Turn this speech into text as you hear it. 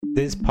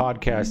This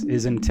podcast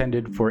is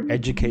intended for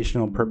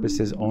educational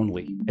purposes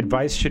only.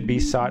 Advice should be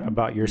sought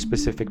about your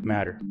specific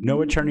matter.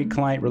 No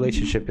attorney-client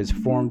relationship is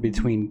formed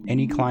between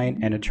any client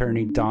and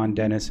attorney Don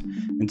Dennis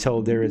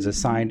until there is a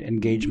signed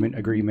engagement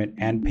agreement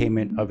and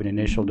payment of an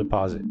initial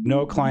deposit.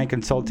 No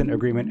client-consultant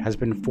agreement has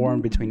been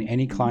formed between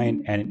any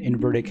client and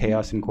Inverted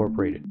Chaos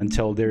Incorporated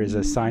until there is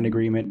a signed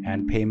agreement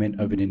and payment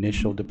of an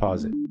initial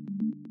deposit.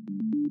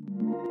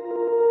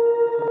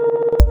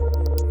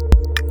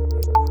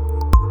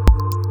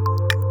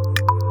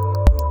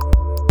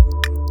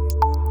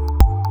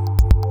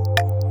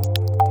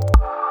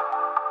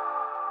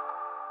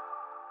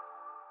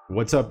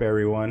 What's up,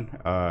 everyone?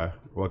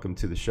 Welcome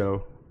to the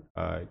show.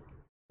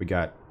 We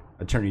got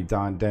attorney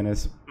Don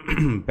Dennis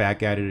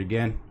back at it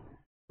again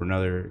for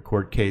another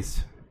court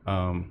case.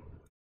 Don,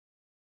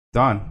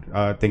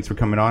 thanks for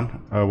coming on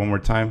one more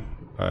time.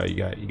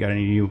 You got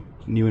any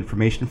new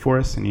information for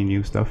us? Any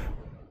new stuff?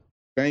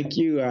 Thank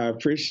you. I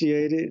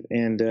appreciate it.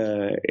 And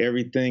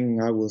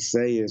everything I will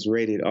say is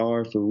rated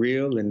R for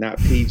real and not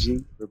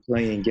PG for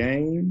playing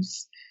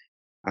games.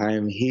 I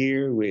am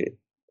here with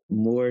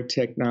more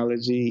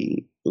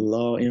technology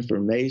law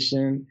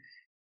information,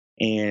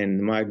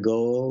 and my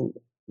goal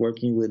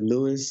working with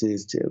Lewis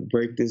is to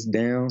break this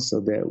down so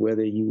that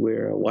whether you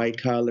wear a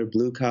white collar,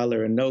 blue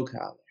collar, or no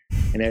collar,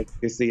 and as you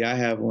can see, I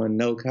have on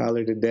no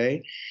collar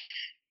today,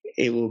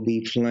 it will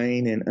be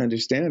plain and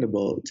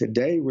understandable.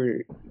 Today,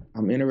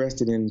 I'm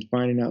interested in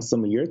finding out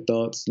some of your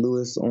thoughts,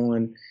 Lewis,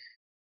 on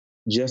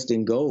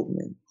Justin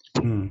Goldman.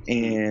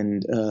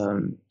 And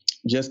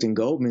Justin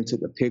Goldman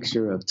took a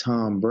picture of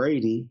Tom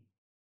Brady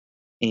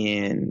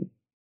and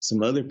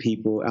some other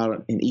people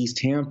out in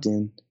East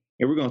Hampton,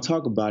 and we're going to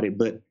talk about it.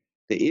 But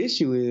the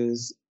issue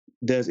is,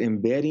 does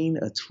embedding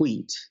a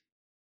tweet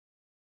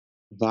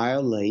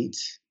violate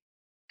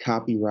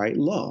copyright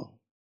law?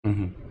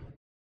 Mm-hmm.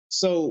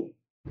 So,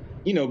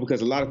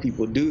 because a lot of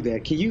people do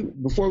that. Can you,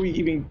 before we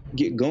even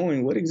get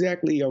going, what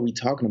exactly are we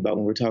talking about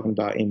when we're talking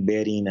about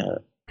embedding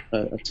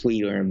a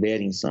tweet or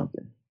embedding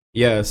something?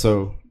 Yeah,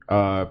 so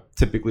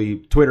typically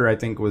Twitter, I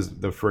think, was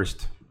the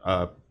first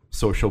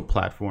social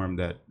platform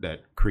that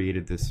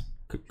created this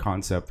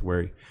concept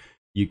where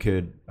you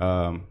could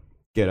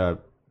get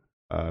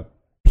a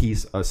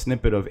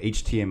snippet of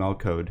HTML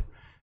code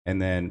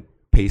and then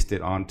paste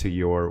it onto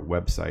your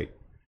website,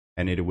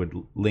 and it would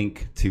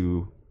link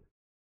to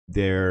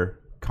their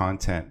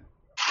content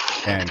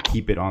and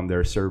keep it on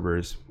their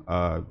servers.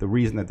 The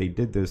reason that they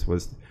did this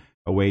was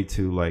a way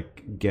to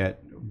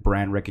get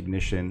brand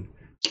recognition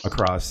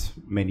across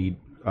many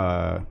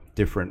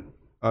different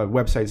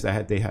websites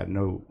that they had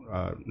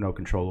no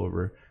control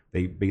over.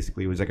 They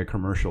basically, it was like a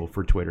commercial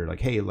for Twitter, like,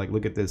 hey,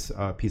 look at this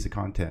piece of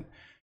content.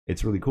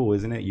 It's really cool,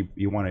 isn't it?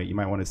 You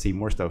might want to see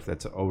more stuff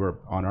that's over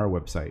on our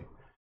website.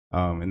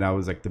 And that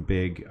was like the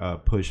big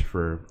push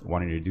for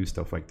wanting to do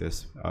stuff like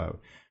this.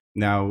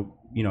 Now,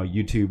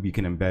 YouTube, you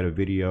can embed a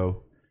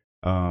video.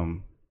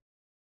 I'm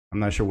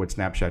not sure what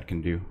Snapchat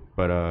can do,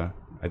 but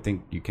I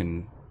think you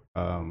can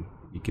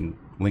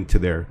link to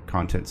their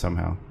content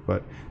somehow.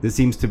 But this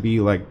seems to be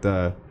like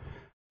the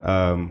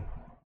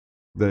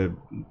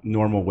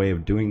normal way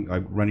of doing,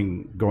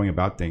 going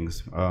about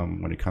things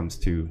when it comes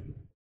to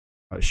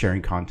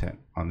sharing content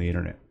on the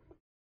internet.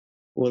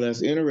 Well,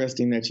 that's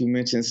interesting that you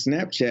mentioned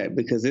Snapchat,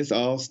 because this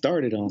all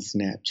started on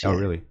Snapchat. Oh,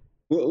 really?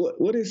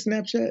 What is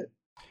Snapchat?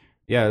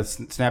 Yeah,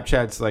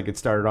 Snapchat's it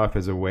started off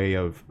as a way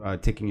of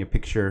taking a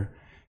picture,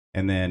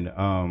 and then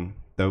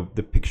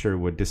the picture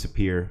would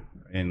disappear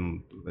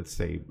in, let's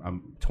say,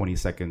 20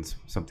 seconds,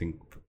 something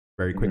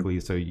very quickly.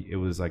 Mm-hmm. So it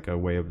was like a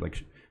way of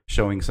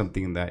showing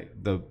something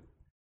that the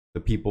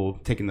people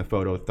taking the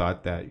photo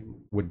thought that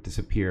would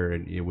disappear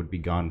and it would be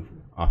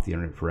gone off the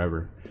internet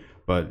forever.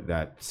 But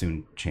that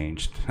soon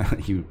changed.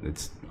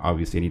 It's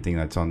obviously anything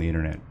that's on the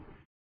internet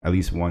at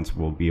least once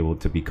will be able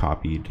to be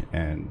copied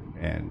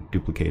and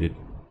duplicated.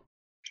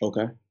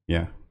 Okay.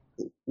 Yeah.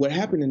 What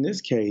happened in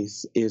this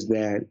case is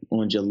that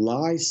on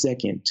July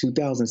 2nd,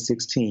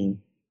 2016,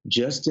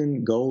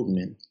 Justin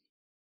Goldman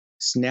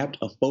snapped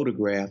a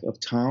photograph of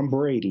Tom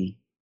Brady,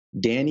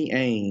 Danny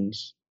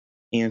Ainge,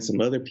 and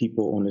some other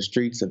people on the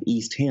streets of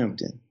East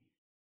Hampton.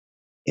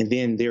 And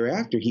then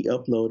thereafter, he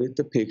uploaded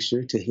the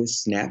picture to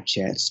his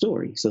Snapchat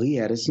story. So he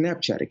had a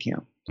Snapchat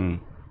account.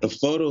 The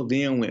photo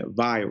then went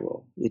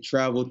viral. It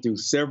traveled through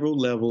several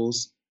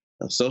levels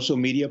of social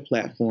media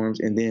platforms,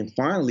 and then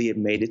finally it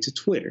made it to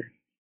Twitter,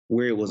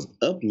 where it was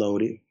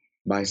uploaded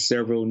by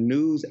several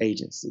news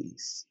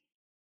agencies.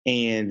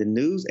 And the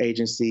news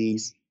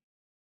agencies,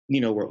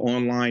 were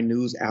online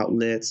news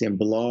outlets and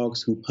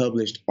blogs who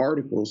published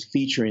articles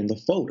featuring the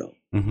photo.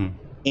 Mm-hmm.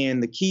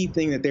 And the key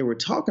thing that they were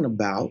talking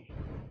about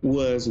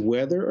was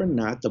whether or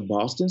not the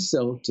Boston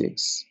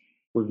Celtics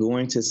were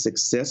going to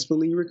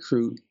successfully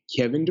recruit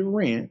Kevin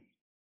Durant,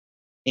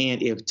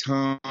 and if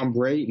Tom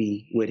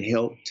Brady would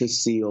help to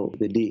seal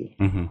the deal.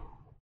 Mm-hmm.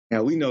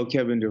 Now, we know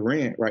Kevin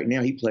Durant right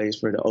now, he plays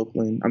for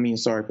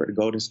the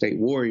Golden State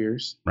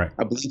Warriors. Right.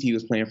 I believe he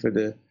was playing for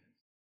the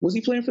Was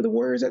he playing for the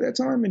Warriors at that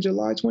time in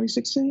July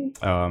 2016?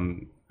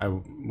 I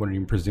wouldn't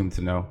even presume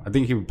to know. I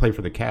think he would play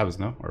for the Cavs,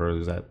 no? Or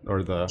is that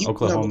or the He, no,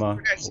 Oklahoma?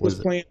 before that, he was Was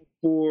it? playing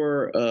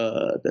for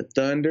the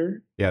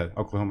Thunder. Yeah,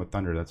 Oklahoma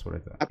Thunder. That's what I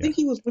thought. I Yeah. think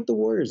he was with the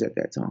Warriors at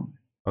that time.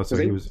 Oh, so Because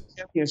they he won was. the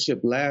championship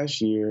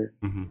last year.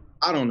 Hmm.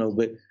 I don't know,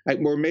 but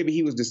or maybe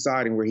he was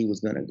deciding where he was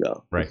going to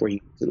go Right. before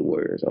he went to the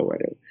Warriors or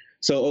whatever.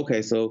 So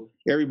okay, so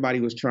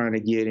everybody was trying to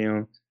get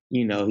him.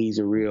 You know, he's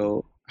a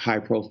real high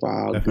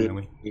profile,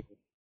 Definitely. good,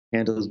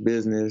 handles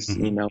business.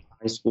 Mhm. You know,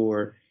 high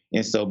score,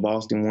 and so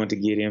Boston wanted to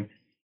get him.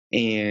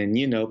 And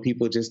you know,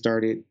 people just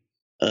started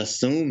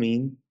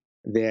assuming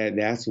that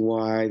that's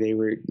why they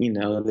were, you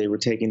know, they were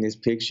taking this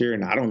picture.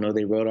 And I don't know,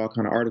 they wrote all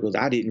kind of articles.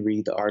 I didn't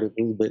read the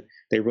articles, but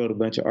they wrote a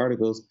bunch of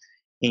articles,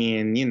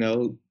 and you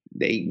know,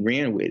 they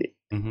ran with it.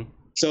 Hmm.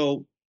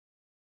 So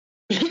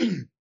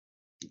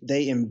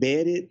they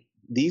embedded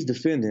these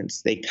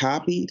defendants, they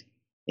copied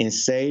and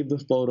saved the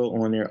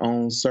photo on their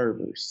own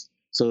servers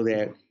so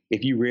that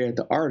if you read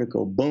the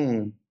article,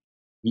 boom,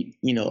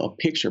 you know, a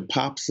picture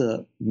pops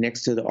up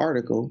next to the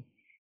article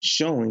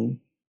showing,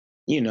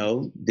 you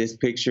know, this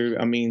picture,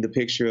 I mean, the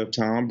picture of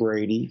Tom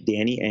Brady,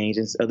 Danny Ainge,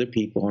 and other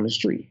people on the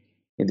street.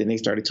 And then they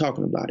started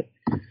talking about it.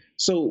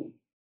 So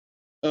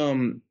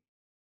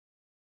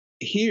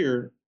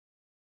here,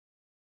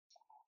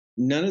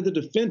 none of the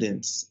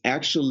defendants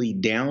actually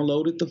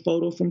downloaded the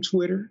photo from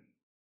Twitter,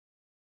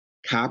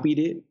 copied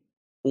it,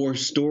 or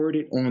stored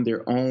it on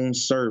their own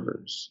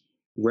servers.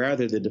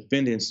 Rather, the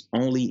defendants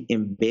only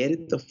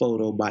embedded the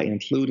photo by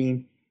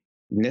including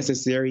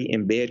necessary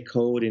embed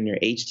code in their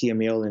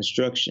HTML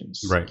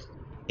instructions. Right.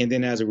 And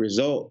then as a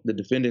result, the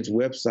defendants'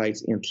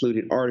 websites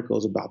included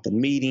articles about the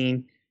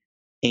meeting.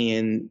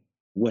 And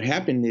what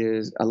happened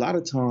is a lot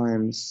of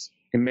times,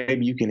 and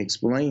maybe you can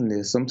explain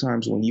this,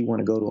 sometimes when you want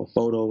to go to a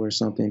photo or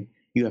something,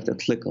 you have to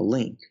click a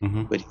link.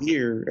 Hmm. But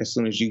here, as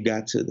soon as you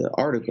got to the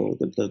article,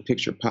 the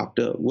picture popped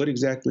up. What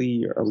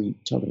exactly are we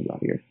talking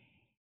about here?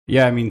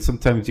 Yeah, I mean,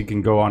 sometimes you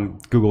can go on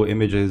Google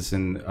Images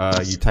and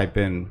you type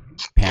in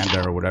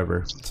panda or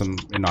whatever, some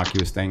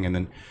innocuous thing, and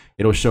then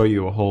it'll show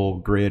you a whole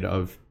grid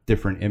of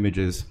different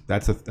images.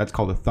 That's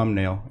called a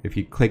thumbnail. If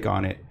you click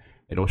on it,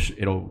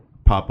 it'll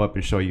pop up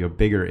and show you a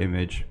bigger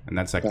image, and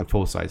that's like the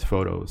full size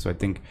photo. So I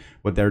think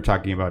what they're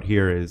talking about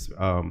here is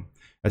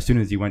as soon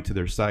as you went to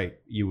their site,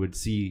 you would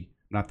see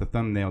not the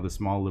thumbnail, the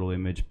small little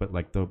image, but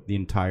like the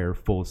entire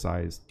full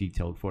size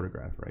detailed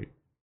photograph, right?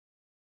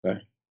 Okay.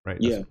 Right.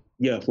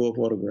 Yeah, full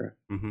photograph.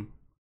 Mm-hmm.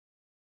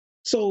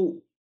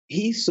 So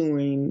he's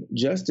suing.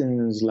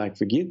 Justin's like,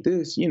 forget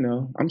this, you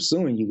know, I'm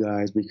suing you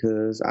guys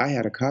because I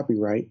had a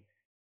copyright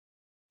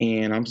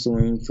and I'm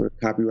suing for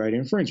copyright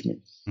infringement.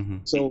 Mm-hmm.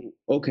 So,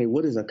 okay,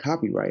 what is a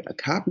copyright? A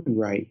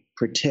copyright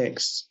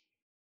protects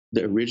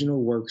the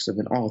original works of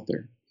an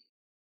author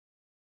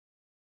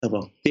of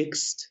a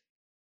fixed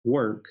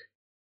work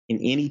in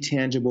any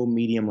tangible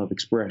medium of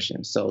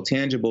expression. So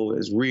tangible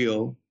is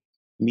real.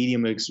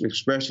 Medium of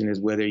expression is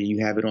whether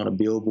you have it on a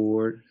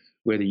billboard,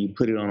 whether you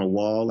put it on a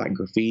wall like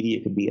graffiti,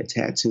 it could be a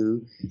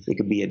tattoo, it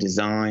could be a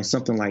design,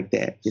 something like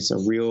that. It's a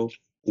real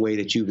way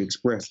that you've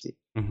expressed it.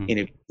 Mm-hmm. And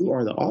if you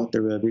are the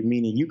author of it,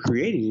 meaning you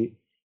created it,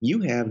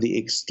 you have the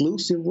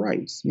exclusive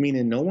rights,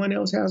 meaning no one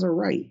else has a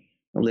right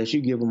unless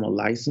you give them a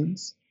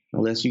license,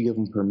 unless you give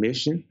them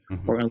permission,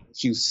 Mm-hmm. or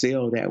unless you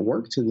sell that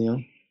work to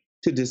them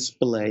to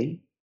display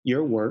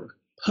your work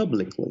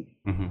publicly.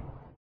 Mm-hmm.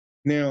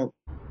 Now,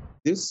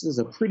 this is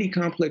a pretty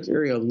complex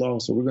area of law,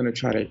 so we're going to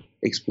try to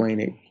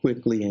explain it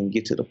quickly and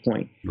get to the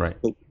point. Right.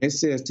 But when it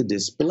says to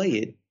display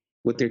it,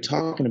 what they're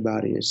talking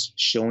about is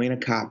showing a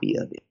copy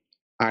of it,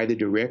 either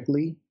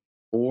directly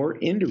or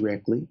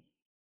indirectly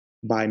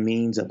by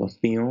means of a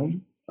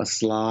film, a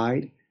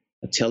slide,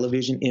 a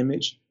television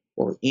image,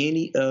 or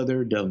any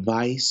other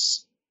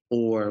device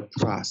or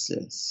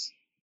process.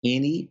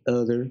 Any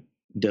other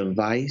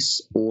device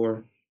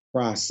or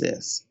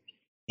process.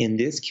 In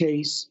this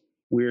case,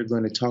 we're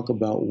going to talk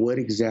about what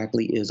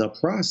exactly is a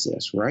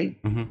process, right?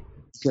 Mm-hmm.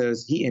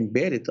 Because he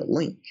embedded the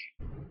link.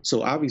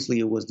 So obviously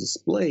it was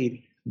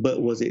displayed,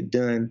 but was it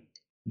done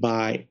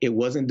by, it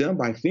wasn't done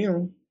by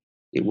film.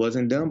 It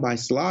wasn't done by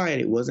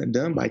slide. It wasn't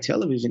done by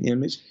television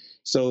image.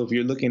 So if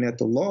you're looking at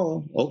the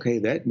law, okay,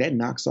 that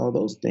knocks all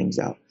those things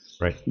out.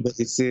 Right. But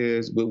it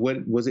says, but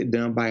what was it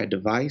done by a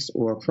device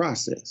or a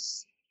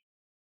process?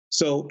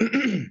 So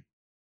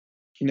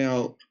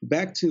now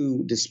back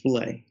to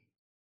display.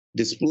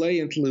 Display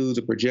includes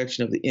a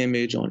projection of the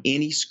image on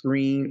any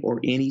screen or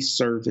any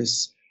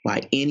surface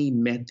by any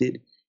method,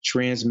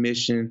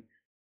 transmission,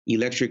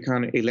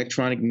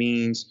 electronic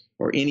means,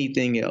 or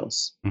anything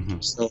else. Mm-hmm.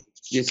 So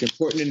it's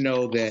important to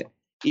know that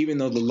even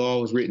though the law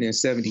was written in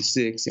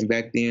 76, and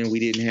back then we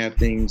didn't have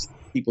things,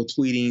 people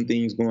tweeting,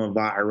 things going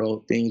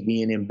viral, things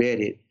being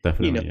embedded,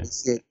 Definitely, it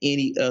said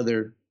any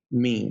other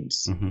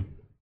means. Mm-hmm.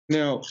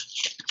 Now,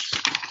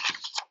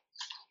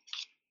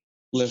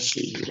 let's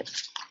see here.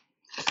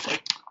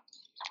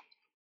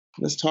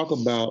 Let's talk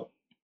about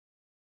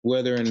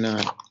whether or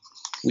not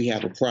we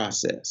have a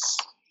process.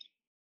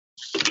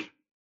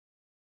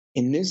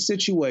 In this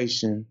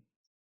situation,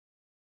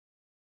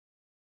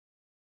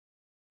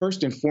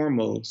 First and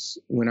foremost,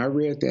 when I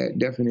read that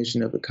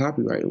definition of the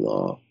copyright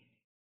law,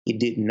 it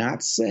did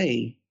not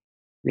say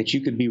that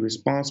you could be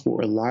responsible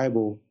or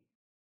liable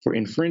for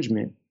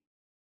infringement.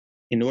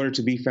 In order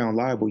to be found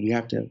liable, you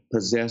have to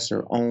possess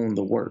or own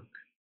the work.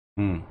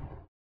 Mm.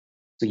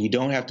 So you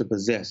don't have to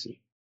possess it.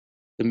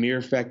 The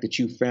mere fact that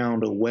you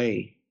found a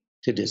way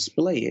to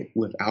display it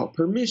without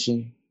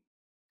permission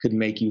could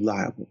make you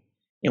liable.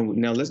 And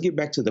now let's get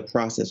back to the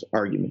process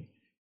argument.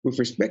 With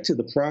respect to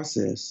the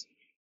process,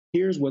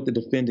 here's what the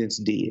defendants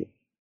did.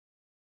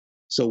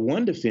 So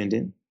one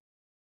defendant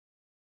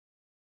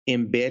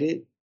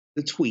embedded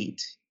the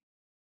tweet,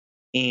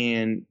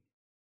 and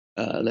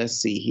let's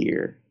see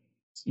here.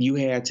 You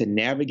had to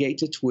navigate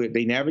to Twitter.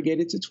 They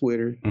navigated to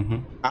Twitter,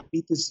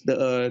 copied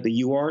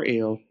the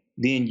URL,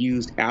 then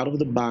used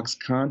out-of-the-box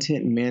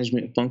content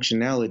management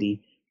functionality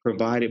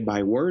provided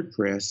by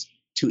WordPress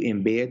to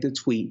embed the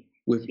tweet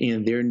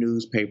within their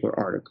newspaper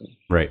article.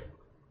 Right.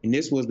 And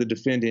this was the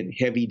defendant,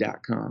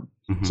 Heavy.com.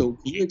 So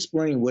can you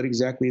explain what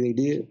exactly they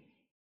did?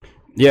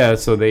 Yeah,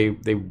 so they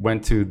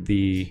went to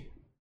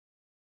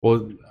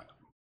well,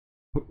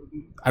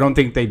 I don't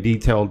think they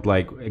detailed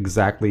like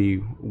exactly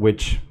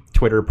which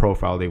Twitter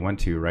profile they went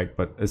to, right?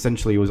 But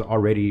essentially it was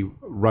already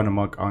run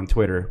amok on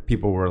Twitter.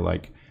 People were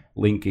like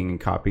linking and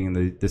copying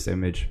this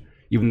image,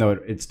 even though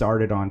it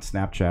started on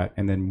Snapchat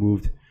and then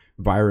moved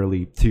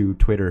virally to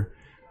Twitter.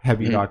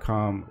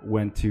 Heavy.com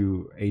went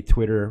to a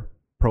Twitter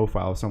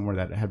profile somewhere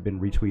that had been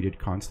retweeted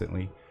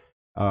constantly.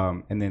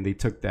 And then they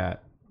took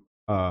that,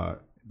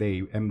 they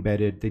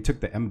took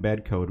the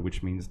embed code,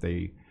 which means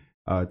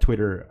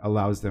Twitter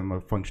allows them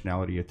a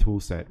functionality, a tool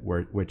set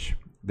which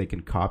they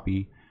can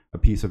copy a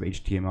piece of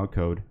HTML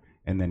code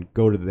and then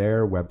go to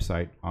their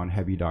website on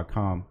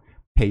Heavy.com,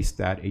 paste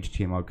that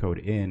HTML code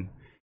in,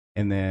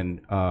 and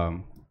then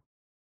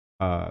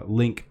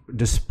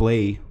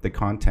display the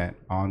content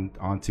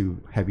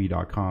onto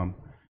Heavy.com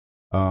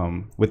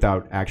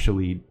without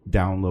actually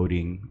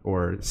downloading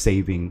or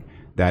saving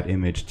that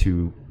image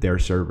to their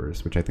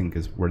servers, which I think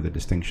is where the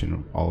distinction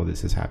of all of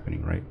this is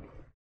happening, right?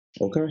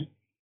 Okay.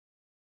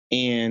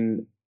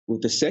 And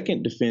with the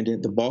second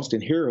defendant, the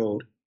Boston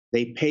Herald,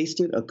 they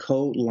pasted a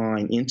code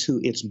line into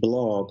its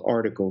blog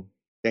article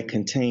that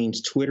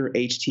contains Twitter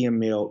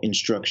HTML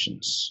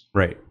instructions.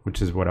 Right,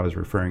 which is what I was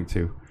referring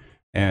to.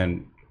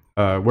 And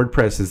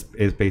WordPress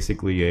is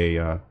basically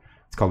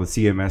it's called a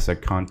CMS, a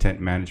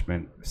content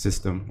management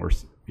system,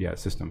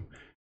 system,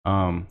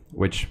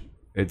 which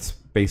it's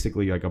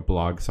basically like a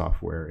blog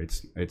software.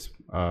 It's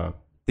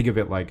think of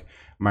it like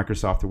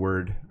Microsoft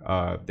Word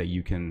that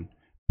you can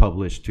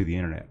publish to the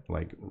internet,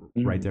 like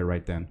right there,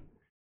 right then.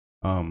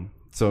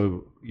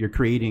 So you're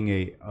creating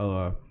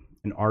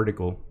an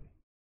article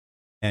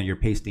and you're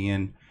pasting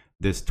in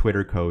this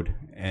Twitter code,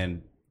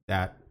 and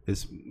that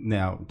is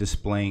now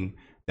displaying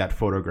that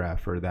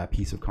photograph or that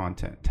piece of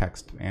content,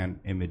 text and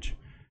image,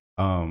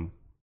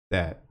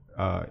 that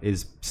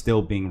is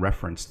still being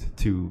referenced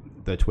to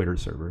the Twitter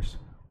servers.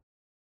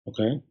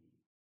 Okay.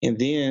 And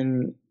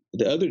then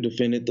the other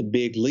defendant, the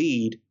Big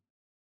Lead,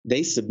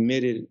 they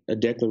submitted a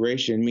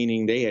declaration,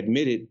 meaning they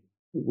admitted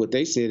what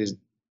they said is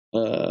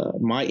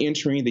my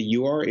entering the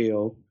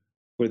URL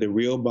for the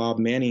Real Bob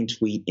Manning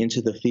tweet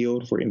into the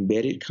field for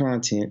embedded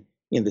content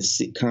in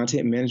the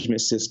content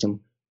management system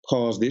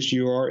caused this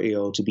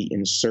URL to be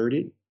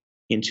inserted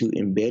into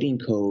embedding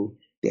code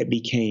that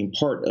became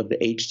part of the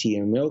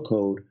HTML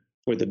code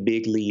for the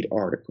Big Lead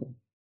article.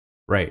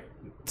 Right.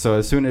 So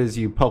as soon as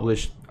you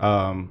publish,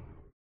 as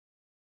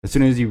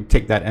soon as you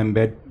take that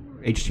embed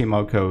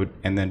HTML code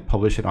and then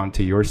publish it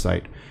onto your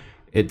site,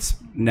 it's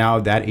now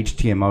that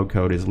HTML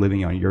code is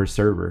living on your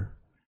server.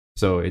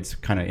 So it's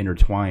kind of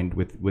intertwined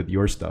with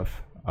your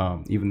stuff,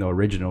 even though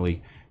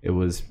originally it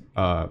was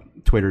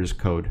Twitter's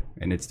code,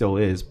 and it still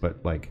is,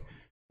 but like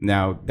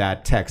now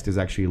that text is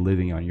actually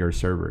living on your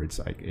server. It's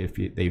like if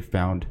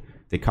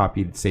they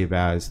copied save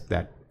as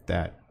that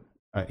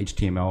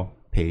HTML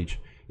page,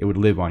 it would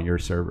live on your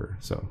server.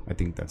 So I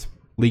think that's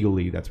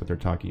legally, that's what they're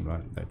talking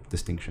about, that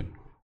distinction.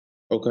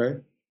 Okay.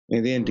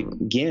 And then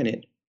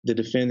Gannett, the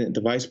defendant,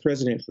 the vice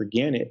president for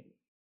Gannett,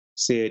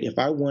 said, if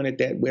I wanted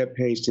that web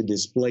page to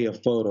display a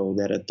photo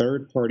that a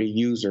third-party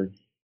user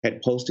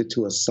had posted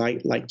to a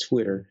site like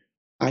Twitter,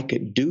 I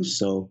could do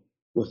so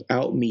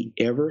without me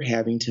ever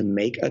having to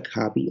make a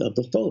copy of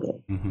the photo.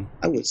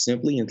 I would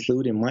simply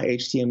include in my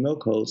HTML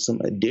code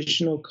some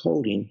additional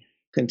coding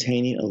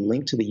containing a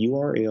link to the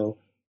URL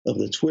of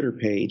the Twitter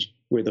page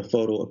where the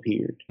photo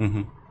appeared.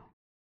 So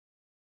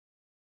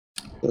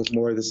it's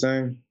more of the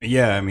same?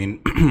 Yeah, I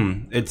mean,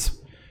 it's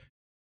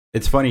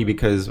funny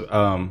because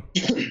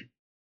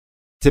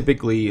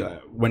typically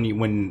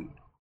when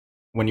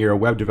you're a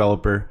web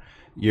developer,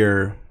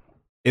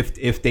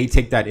 if they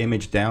take that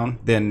image down,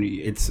 then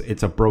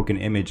it's a broken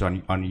image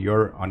on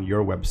your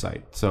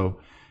website. So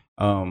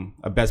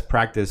a best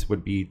practice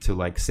would be to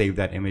like save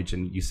that image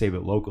and you save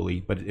it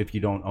locally. But if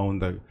you don't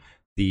own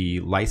the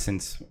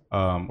license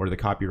or the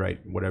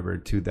copyright, whatever,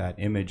 to that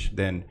image,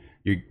 then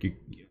you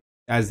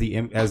as the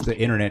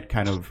internet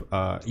kind of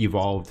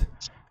evolved,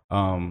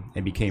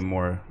 it became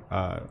more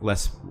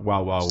less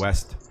Wild Wild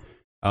West.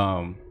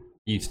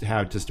 You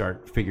have to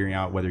start figuring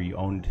out whether you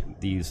owned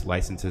these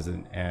licenses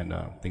and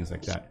things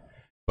like that.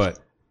 But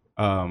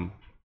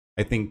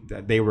I think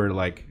that they were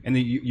like, and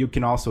then you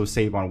can also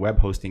save on web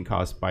hosting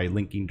costs by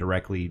linking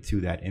directly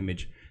to that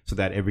image, so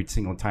that every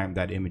single time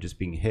that image is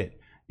being hit,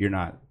 you're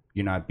not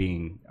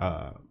taking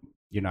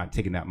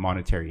that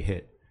monetary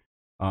hit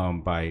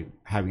by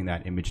having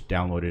that image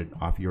downloaded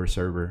off your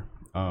server.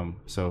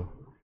 So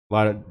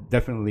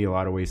definitely a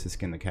lot of ways to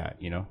skin the cat,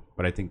 you know.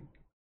 But I think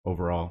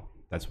overall,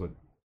 that's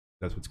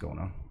what's going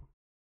on.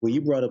 Well,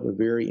 you brought up a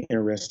very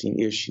interesting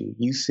issue.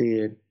 You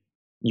said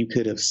you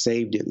could have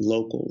saved it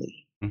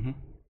locally. Mm-hmm.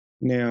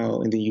 Now,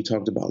 and then you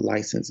talked about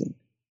licensing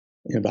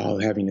and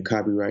about having the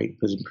copyright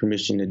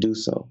permission to do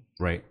so.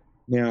 Right.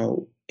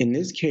 Now, in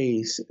this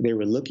case, they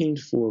were looking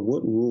for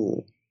what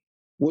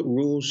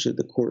rule should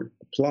the court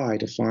apply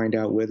to find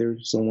out whether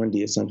someone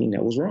did something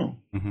that was wrong,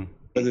 mm-hmm.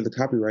 whether the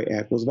Copyright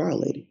Act was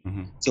violated.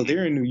 Mm-hmm. So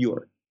they're in New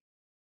York,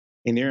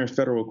 and they're in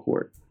federal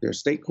court. There's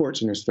state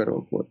courts and there's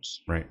federal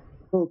courts. Right.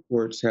 Federal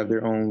courts have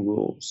their own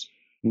rules.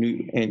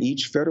 And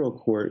each federal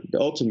court, the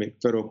ultimate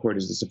federal court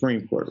is the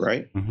Supreme Court,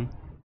 right? Mm-hmm.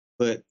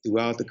 But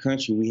throughout the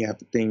country, we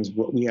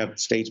have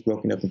states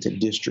broken up into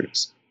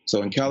districts.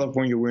 So in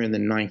California, we're in the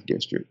 9th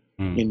district.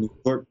 Mm. In New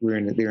York, they're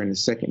in the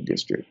 2nd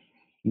district.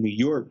 New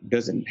York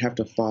doesn't have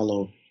to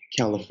follow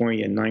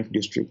California 9th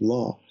district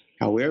law.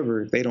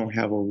 However, if they don't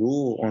have a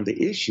rule on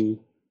the issue,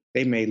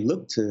 they may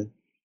look to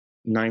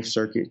 9th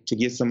Circuit to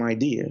get some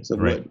ideas of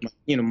right.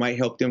 what might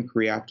help them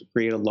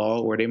create a law,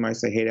 or they might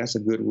say, hey, that's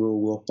a good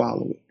rule, we'll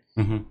follow it.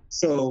 Mm-hmm.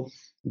 So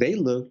they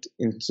looked,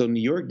 and so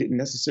New York didn't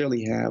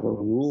necessarily have a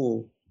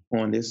rule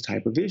on this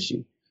type of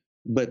issue,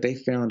 but they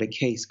found a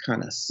case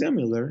kind of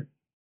similar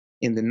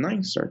in the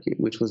 9th Circuit,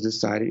 which was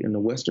decided in the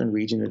western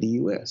region of the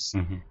U.S.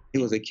 Mm-hmm. It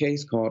was a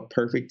case called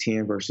Perfect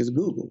 10 versus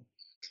Google.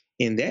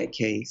 In that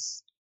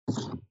case,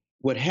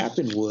 what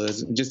happened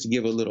was, just to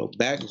give a little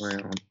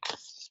background,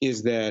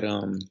 is that,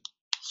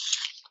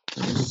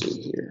 let me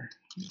see here.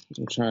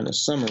 I'm trying to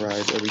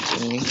summarize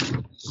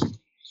everything.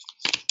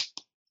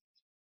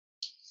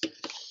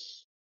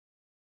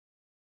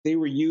 They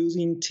were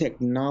using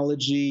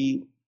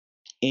technology,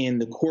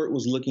 and the court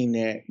was looking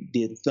at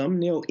the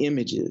thumbnail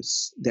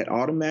images that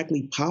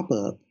automatically pop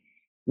up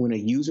when a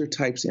user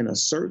types in a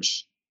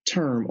search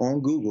term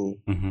on Google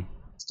mm-hmm.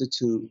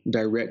 constitute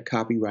direct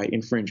copyright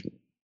infringement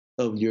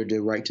of your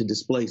right to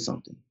display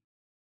something.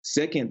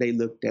 Second, they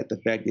looked at the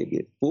fact that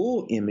the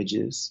full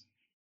images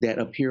that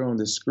appear on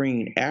the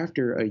screen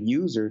after a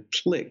user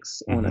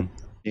clicks mm-hmm. on a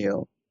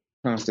thumbnail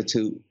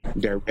constitute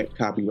direct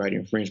copyright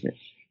infringement.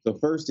 So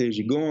first is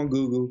you go on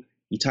Google,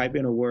 you type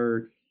in a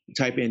word, you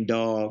type in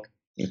dog,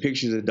 and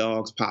pictures of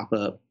dogs pop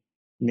up.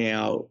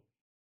 Now,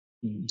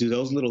 do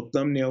those little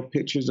thumbnail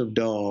pictures of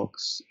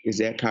dogs, is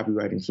that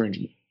copyright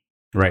infringement?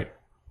 Right.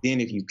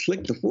 Then if you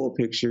click the full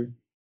picture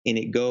and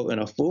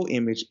a full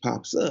image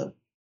pops up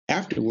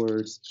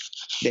afterwards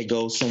that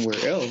goes somewhere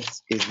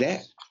else, is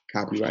that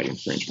copyright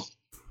infringement?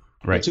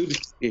 Right. Two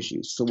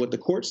issues. So what the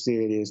court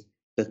said is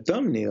the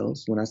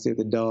thumbnails, when I said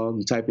the dog,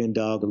 you type in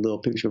dog, a little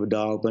picture of a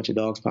dog, a bunch of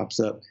dogs pops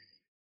up.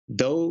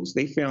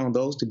 They found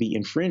those to be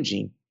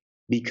infringing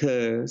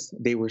because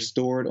they were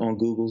stored on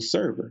Google's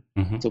server.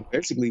 Mm-hmm. So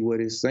basically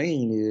what it's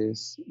saying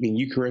is, and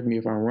you correct me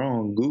if I'm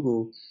wrong,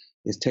 Google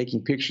is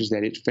taking pictures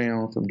that it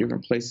found from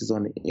different places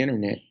on the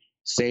internet,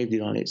 saved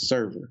it on its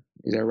server.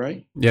 Is that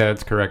right? Yeah,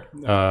 that's correct.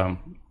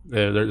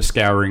 They're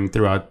scouring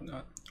throughout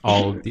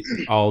all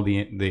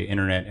the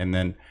internet, and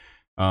then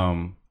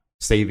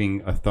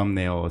saving a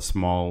thumbnail, a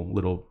small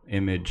little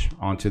image,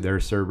 onto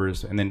their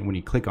servers. And then when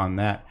you click on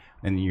that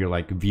and you're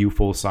like view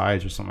full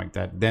size or something like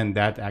that, then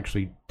that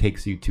actually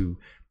takes you to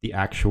the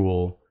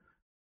actual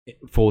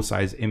full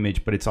size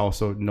image, but it's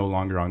also no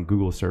longer on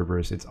Google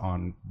servers. It's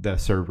on the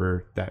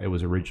server that it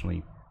was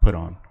originally put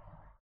on.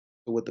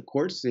 So what the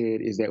court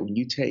said is that when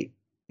you take,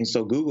 and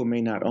so Google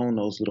may not own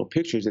those little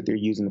pictures that they're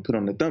using to put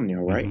on the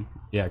thumbnail, right? Mm-hmm.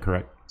 Yeah,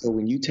 correct. So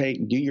when you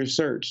do your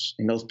search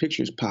and those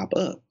pictures pop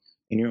up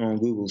and you're on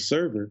Google's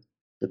server,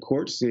 the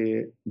court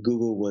said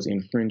Google was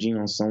infringing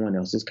on someone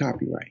else's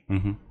copyright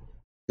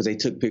because they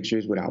took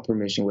pictures without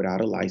permission,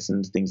 without a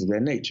license, things of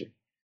that nature.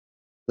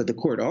 But the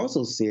court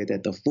also said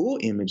that the full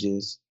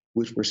images,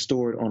 which were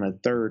stored on a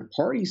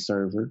third-party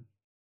server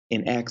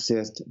and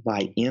accessed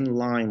by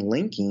inline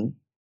linking,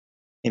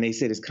 and they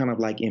said it's kind of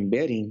like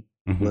embedding,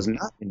 was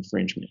not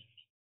infringement.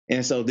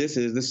 And so this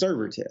is the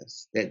server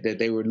test that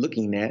they were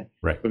looking at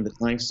from the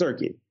 9th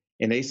Circuit.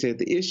 And they said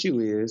the issue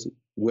is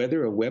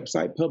whether a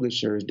website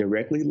publisher is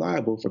directly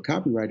liable for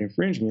copyright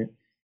infringement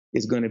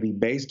is going to be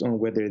based on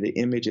whether the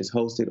image is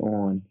hosted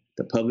on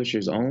the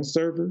publisher's own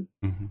server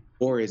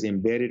or is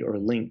embedded or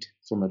linked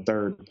from a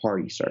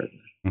third-party server.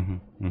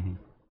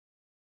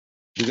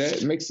 Does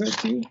that make sense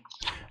to you?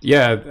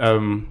 Yeah.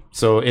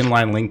 So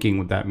inline linking,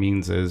 what that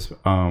means is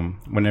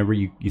whenever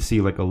you see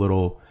like a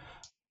little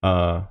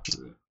an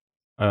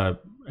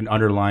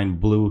underlined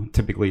blue,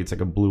 typically it's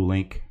like a blue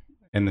link,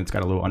 and it's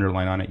got a little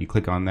underline on it. You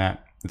click on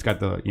that. It's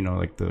got the,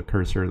 like the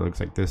cursor looks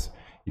like this.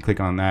 You click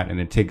on that, and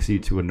it takes you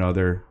to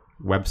another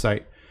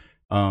website.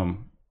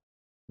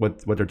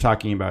 What they're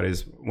talking about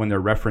is when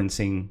they're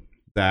referencing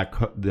that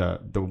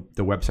the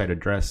website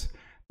address,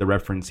 they're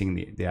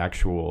referencing the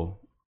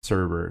actual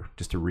server.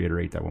 Just to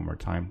reiterate that one more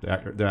time,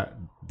 that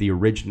the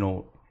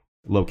original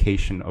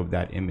location of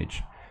that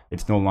image.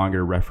 It's no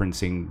longer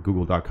referencing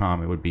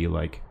google.com. It would be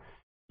like,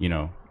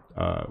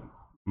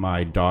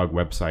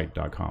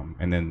 mydogwebsite.com,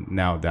 and then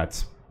now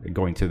that's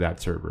going to that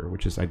server,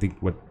 which is I think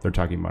what they're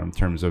talking about in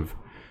terms of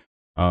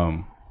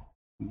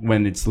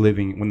when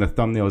the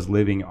thumbnail is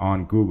living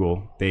on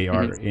Google, they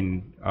are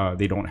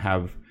they don't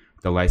have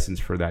the license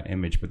for that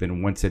image, but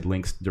then once it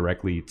links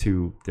directly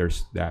to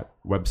that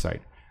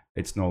website,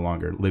 it's no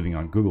longer living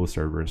on Google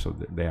server, so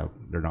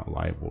they're not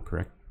liable,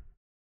 correct?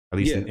 At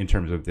least in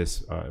terms of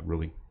this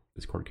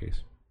this court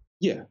case.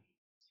 Yeah.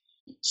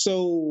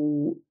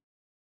 So,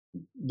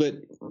 but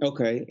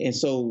okay, and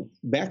so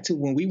back to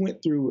when we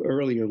went through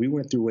earlier, we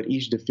went through what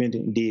each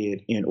defendant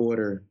did in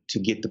order to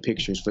get the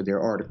pictures for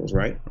their articles,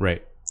 right?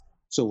 Right.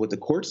 So what the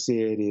court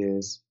said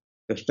is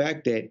the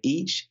fact that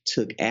each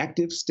took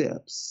active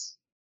steps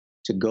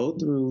to go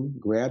through,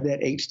 grab that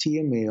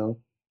HTML,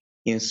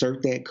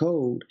 insert that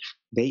code,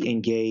 they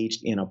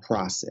engaged in a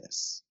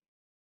process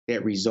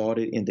that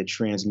resulted in the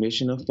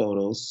transmission of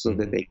photos so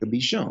that they could be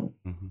shown.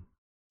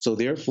 So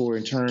therefore,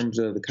 in terms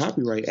of the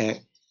Copyright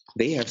Act,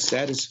 they have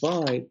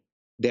satisfied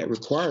that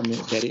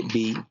requirement that it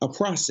be a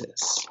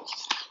process.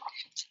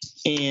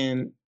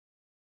 And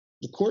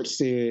the court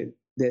said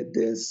that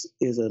this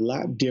is a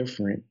lot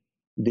different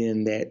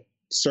than that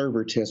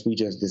server test we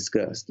just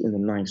discussed in the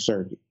Ninth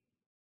Circuit.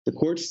 The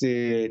court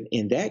said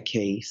in that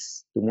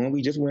case, the one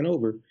we just went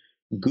over,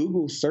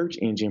 Google's search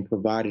engine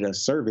provided a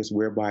service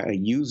whereby a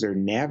user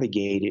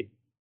navigated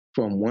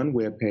from one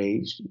web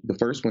page, the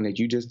first one that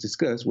you just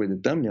discussed, where the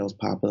thumbnails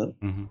pop up,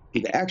 to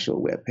the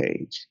actual web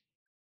page.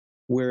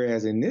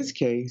 Whereas in this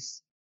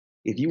case,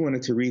 if you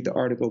wanted to read the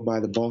article by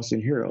the Boston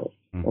Herald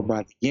or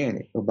by the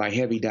Gannett or by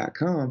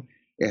Heavy.com,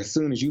 as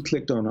soon as you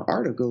clicked on the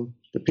article,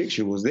 the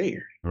picture was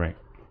there. Right.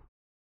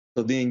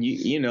 So then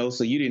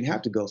so you didn't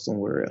have to go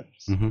somewhere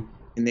else.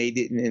 And they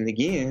didn't. And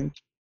again,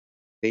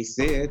 they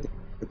said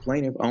the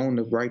plaintiff owned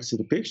the rights to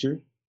the picture,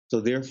 so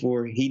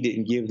therefore he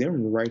didn't give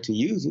them the right to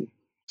use it.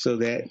 So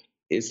that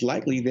it's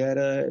likely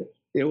that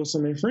there was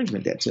some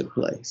infringement that took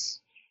place.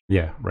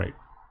 Yeah, right.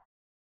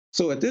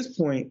 So at this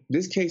point,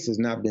 this case has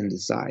not been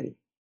decided.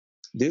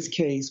 This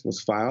case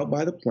was filed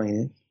by the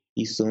plaintiff.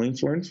 He's suing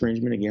for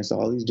infringement against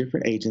all these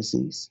different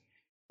agencies.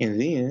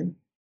 And then,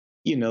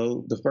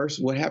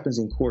 what happens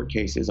in court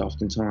cases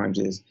oftentimes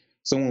is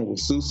someone will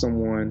sue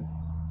someone,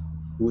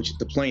 which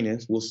the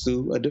plaintiff will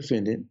sue a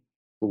defendant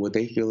for what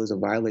they feel is a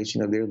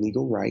violation of their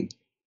legal right.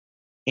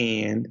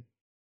 And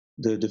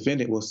the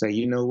defendant will say,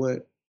 you know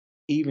what,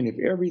 even if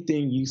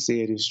everything you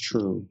said is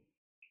true,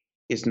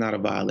 it's not a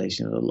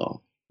violation of the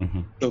law.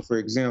 So for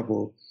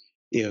example,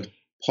 if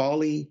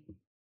Paulie,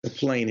 the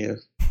plaintiff,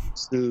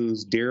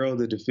 sues Daryl,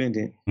 the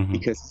defendant,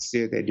 because he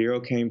said that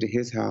Daryl came to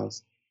his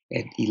house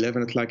at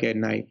 11 o'clock at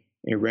night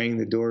and rang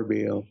the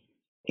doorbell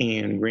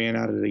and ran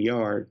out of the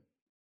yard,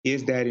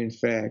 is that in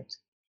fact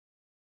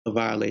a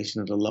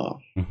violation of the law?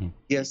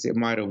 Yes, it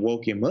might have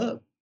woke him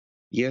up.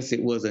 Yes,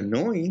 it was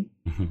annoying,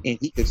 and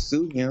he could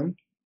sue him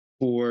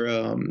for,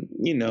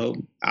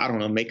 I don't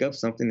know, make up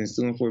something and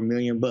sue him for $1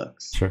 million.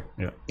 Sure,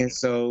 yeah. And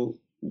so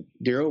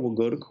Daryl will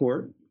go to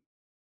court,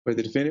 or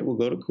the defendant will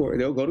go to court.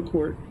 They'll go to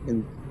court,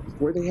 and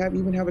before they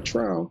even have a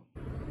trial,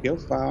 they'll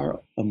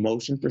file a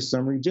motion for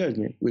summary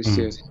judgment, which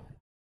says,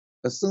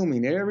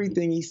 assuming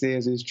everything he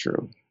says is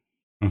true,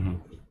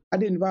 I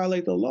didn't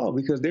violate the law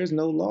because there's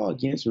no law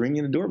against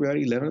ringing the doorbell at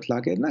 11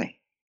 o'clock at night.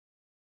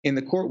 And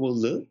the court will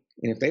look,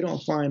 and if they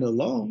don't find a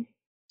law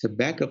to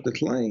back up the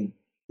claim,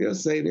 they'll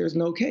say there's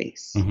no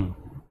case, and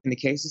the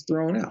case is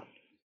thrown out.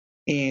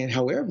 And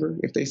however,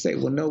 if they say,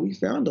 well, no, we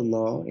found a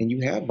law and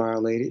you have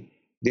violated,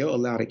 they'll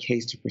allow the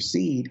case to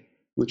proceed,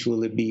 which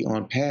will be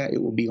on path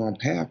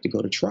to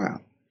go to trial.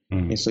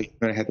 And so you're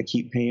going to have to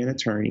keep paying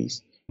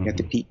attorneys, you have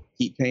to keep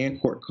paying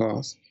court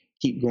costs,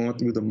 keep going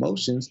through the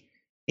motions,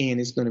 and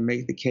it's going to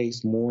make the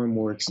case more and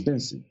more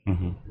expensive.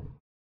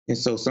 And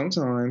so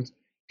sometimes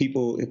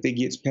people, if it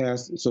gets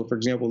past, so for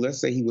example, let's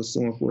say he was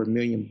suing for $1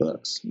 million,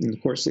 and the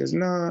court says,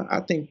 nah,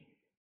 I think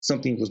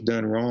something was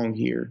done wrong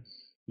here.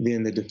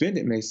 Then the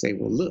defendant may say,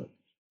 well, look,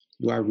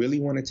 do I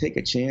really want to take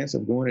a chance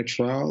of going to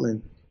trial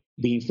and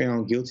being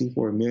found guilty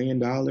for $1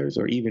 million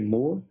or even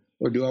more?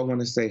 Or do I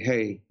want to say,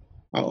 hey,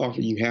 I'll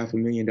offer you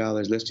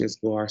 $500,000. Let's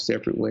just go our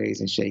separate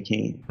ways and shake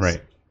hands.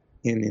 Right.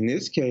 And in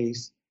this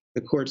case,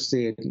 the court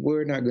said,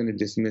 we're not going to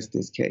dismiss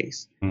this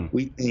case.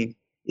 We think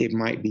it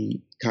might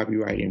be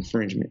copyright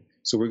infringement,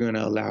 so we're going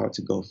to allow it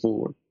to go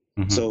forward.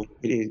 So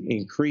it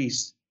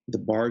increased the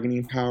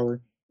bargaining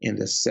power and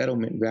the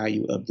settlement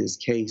value of this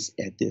case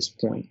at this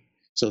point.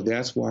 So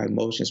that's why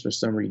motions for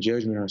summary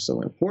judgment are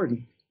so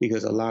important,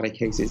 because a lot of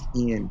cases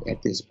end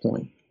at this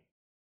point.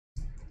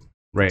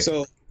 Right.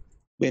 So,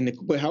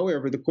 but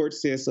however, the court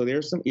says, so there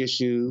are some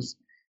issues.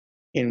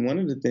 And one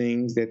of the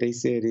things that they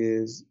said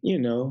is,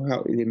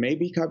 how it may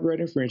be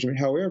copyright infringement.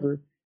 However,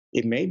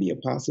 it may be a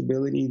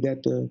possibility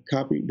that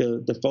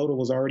the photo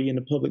was already in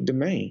the public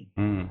domain,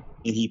 and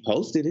he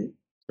posted it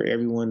for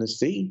everyone to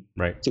see.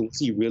 Right. So was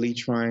he really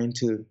trying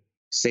to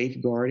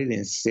safeguard it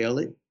and sell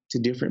it to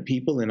different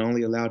people and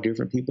only allow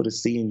different people to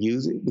see and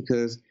use it?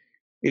 Because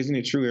isn't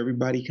it true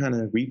everybody kind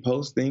of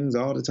reposts things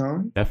all the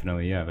time?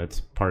 Definitely, yeah. That's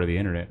part of the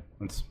internet.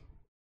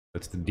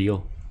 That's the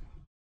deal.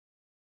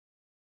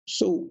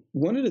 So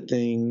one of the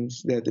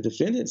things that the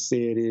defendants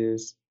said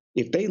is,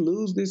 if they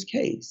lose this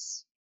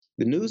case,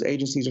 the news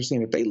agencies are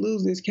saying if they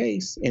lose this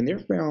case and they're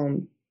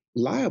found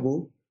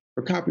liable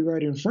for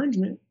copyright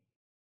infringement,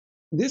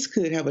 this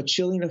could have a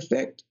chilling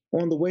effect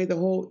on the way the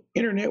whole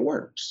internet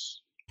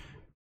works.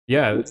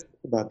 Yeah. What's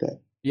about that?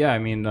 Yeah, I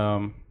mean,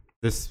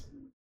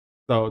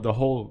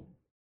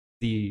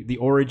 the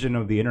origin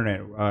of the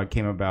internet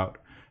came about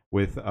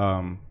with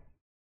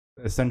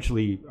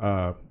essentially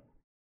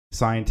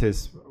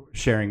scientists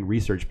sharing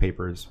research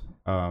papers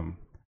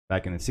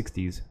back in the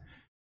 60s,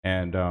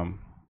 and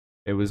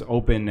it was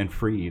open and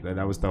free.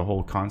 That was the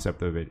whole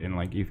concept of it. And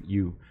like, if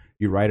you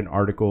write an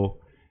article,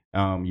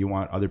 you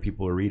want other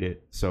people to read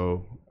it,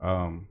 so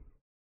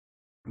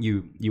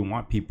you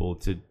want people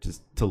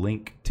to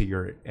link to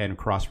your and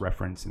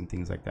cross-reference and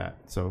things like that.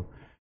 So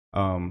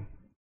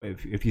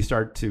if you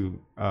start to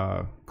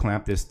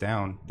clamp this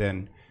down,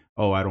 then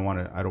I don't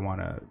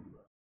want to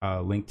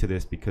link to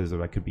this because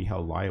I could be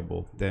held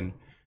liable, then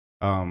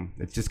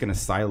it's just going to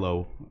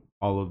silo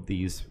all of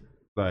these,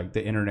 like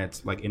the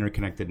internet's like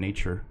interconnected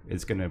nature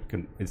it's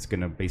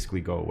gonna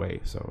basically go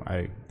away. So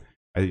I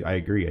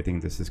agree. I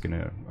think this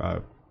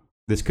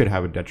could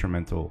have a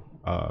detrimental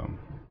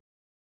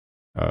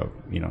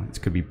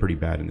it could be pretty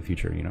bad in the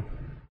future.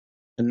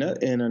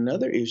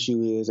 Another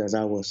issue is, as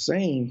I was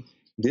saying,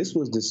 this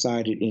was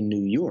decided in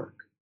New York.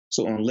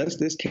 So unless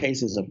this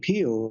case is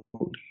appealed,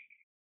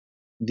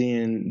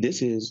 then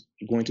this is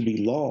going to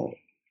be law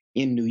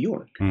in New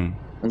York,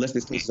 unless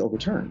this case is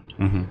overturned.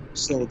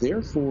 So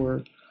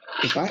therefore,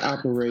 if I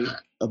operate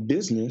a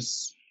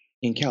business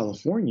in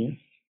California,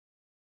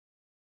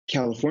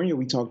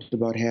 we talked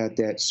about, had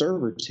that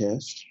server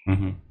test.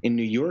 In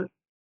New York,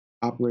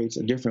 operates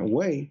a different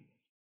way.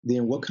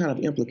 Then what kind of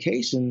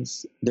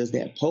implications does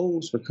that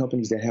pose for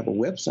companies that have a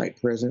website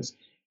presence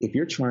if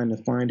you're trying to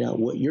find out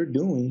what you're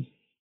doing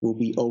will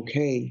be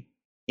okay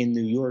in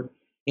New York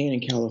and in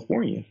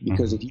California?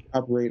 Because if you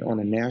operate on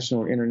a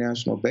national or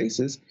international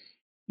basis,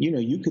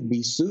 you could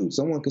be sued.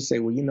 Someone could say,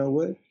 well, you know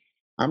what?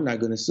 I'm not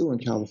going to sue in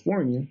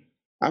California.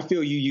 I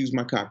feel you used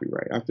my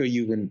copyright. I feel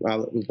you've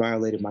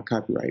violated my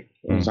copyright.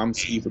 So I'm going to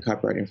sue you for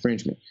copyright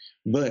infringement.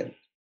 But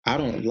I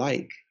don't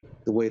like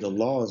the way the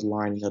law is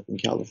lining up in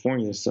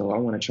California, so I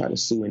want to try to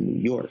sue in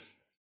New York.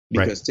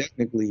 Because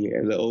technically,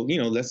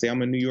 let's say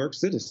I'm a New York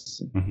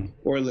citizen,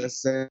 or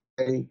let's say,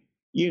 it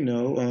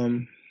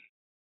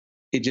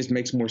just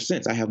makes more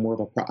sense. I have more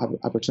of an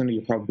opportunity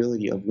or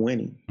probability of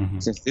winning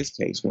since this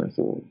case went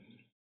forward.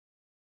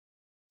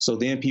 So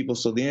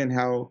then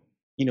how,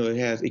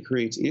 it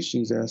creates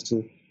issues as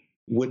to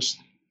which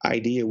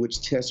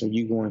test are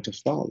you going to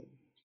follow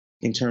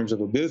in terms of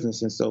a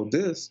business. And so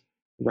this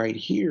right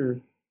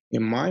here,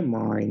 in my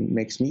mind,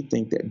 makes me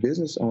think that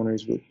business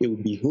owners, it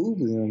would behoove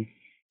them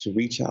to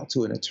reach out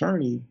to an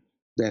attorney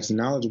that's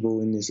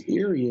knowledgeable in this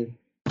area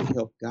to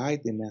help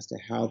guide them as to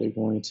how they're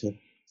going to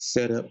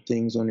set up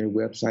things on their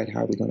website,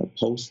 how they're going to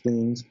post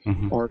things,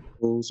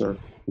 articles, or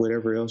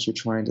whatever else you're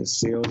trying to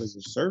sell as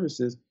your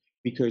services,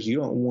 because you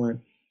don't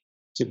want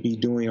to be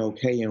doing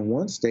okay in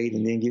one state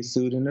and then get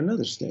sued in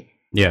another state.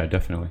 Yeah,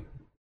 definitely.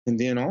 And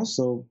then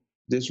also,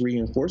 this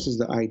reinforces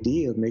the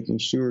idea of making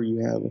sure you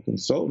have a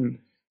consultant,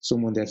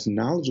 someone that's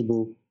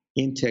knowledgeable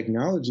in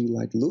technology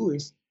like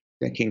Lewis,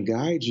 that can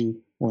guide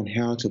you on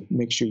how to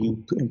make sure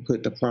you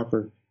put the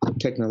proper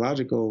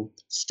technological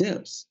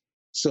steps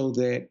so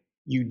that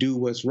you do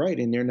what's right,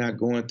 and they're not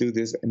going through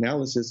this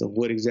analysis of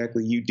what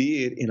exactly you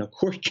did in a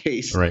court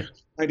case, right?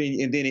 And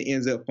then it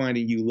ends up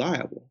finding you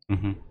liable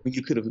when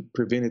you could have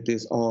prevented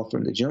this all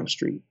from the jump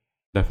street.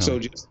 Definitely. So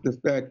just the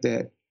fact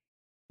that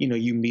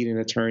you meet an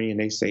attorney and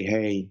they say,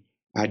 hey,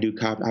 I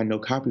know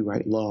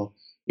copyright law.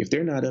 If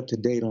they're not up to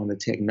date on the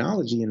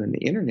technology and on the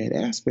internet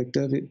aspect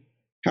of it,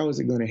 how is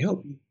it going to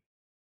help you?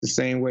 The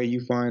same way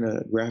you find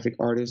a graphic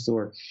artist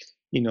or,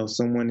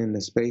 someone in the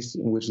space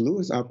in which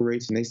Lewis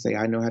operates, and they say,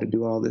 I know how to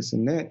do all this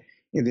and that,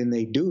 and then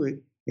they do it,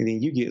 and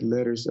then you get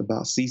letters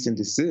about cease and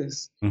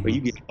desist, or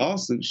you get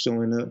lawsuits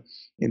showing up,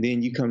 and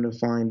then you come to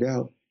find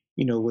out,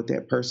 what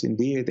that person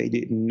did, they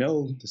didn't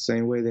know the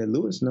same way that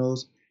Lewis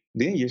knows,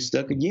 then you're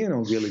stuck again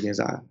on Gilligan's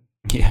Island.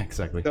 Yeah,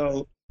 exactly.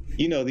 So,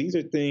 these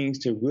are things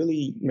to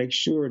really make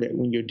sure that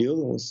when you're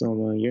dealing with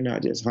someone, you're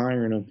not just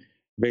hiring them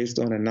based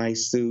on a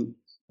nice suit,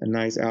 a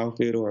nice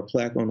outfit, or a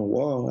plaque on the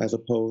wall, as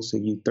opposed to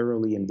you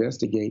thoroughly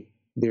investigate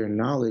their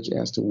knowledge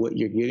as to what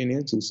you're getting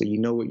into, so you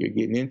know what you're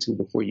getting into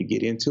before you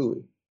get into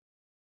it.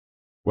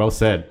 Well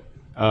said.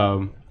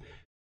 So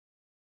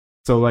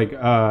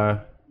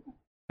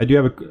I do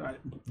have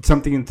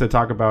something to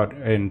talk about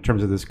in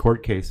terms of this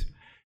court case.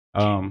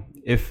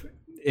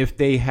 If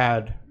they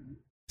had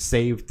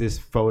saved this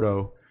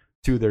photo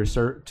to their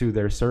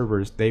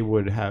servers, they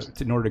would have,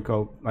 in order to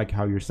go, like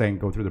how you're saying,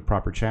 go through the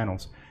proper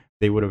channels.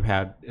 They would have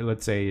had,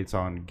 let's say it's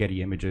on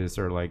Getty Images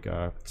or like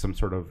some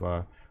sort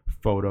of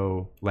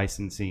photo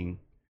licensing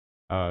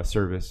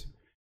service.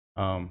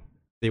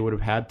 They would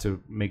have had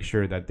to make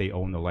sure that they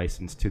own the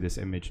license to this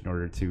image in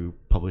order to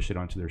publish it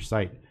onto their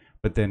site.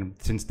 But then,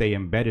 since they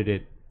embedded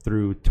it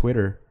through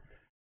Twitter,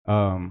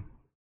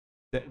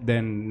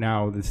 then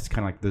now this is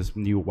kind of like this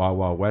new Wild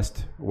Wild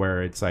West,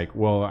 where it's like,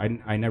 well,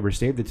 I never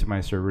saved it to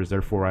my servers,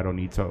 therefore I don't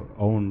need to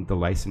own the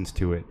license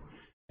to it.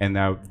 And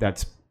now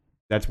that's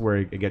where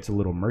it gets a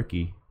little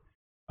murky.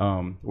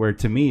 Where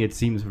to me it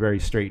seems very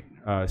straight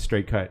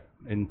cut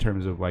in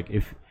terms of like,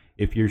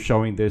 if you're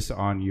showing this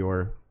on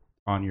your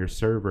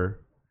server,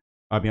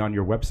 I mean on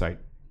your website,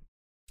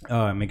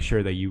 make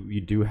sure that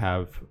you do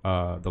have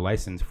the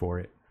license for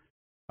it.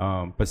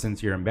 But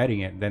since you're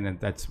embedding it, then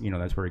that's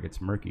where it gets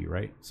murky,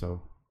 right?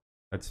 So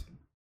that's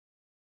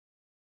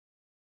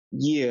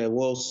Yeah,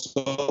 well,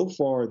 so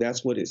far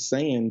that's what it's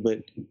saying, but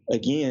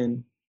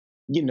again,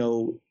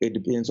 it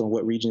depends on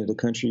what region of the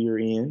country you're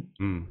in.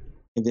 mm,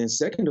 And then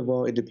second of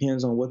all, it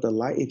depends on what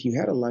if you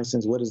had a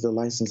license, what does the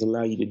license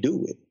allow you to do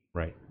with it?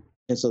 right.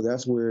 And so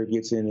that's where it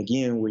gets in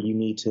again, where you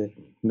need to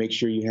make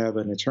sure you have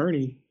an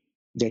attorney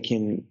that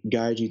can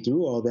guide you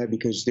through all that,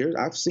 because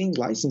I've seen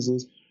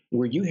licenses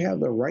where you have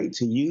the right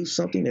to use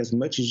something as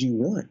much as you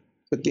want,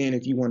 but then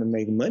if you want to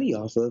make money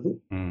off of it,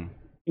 Mm,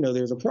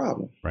 there's a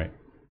problem. right.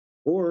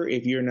 Or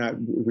if you're not,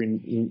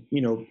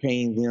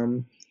 paying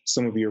them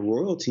some of your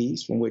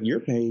royalties from what you're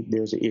paid,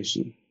 there's an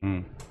issue.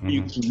 Mm,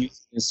 You mhm, can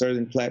use it in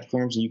certain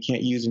platforms and you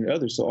can't use it in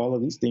others. So all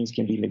of these things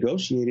can be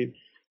negotiated.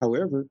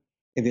 However,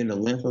 and then the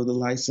length of the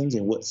license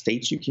and what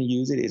states you can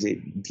use it. Is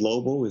it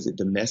global? Is it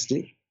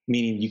domestic?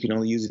 Meaning you can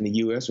only use it in the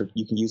US or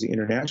you can use it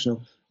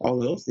international. All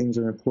of those things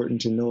are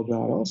important to know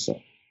about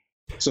also.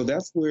 So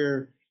that's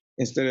where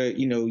instead of,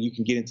 you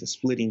can get into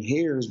splitting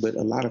hairs, but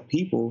a lot of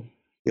people,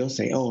 they'll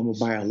say, oh, I'm gonna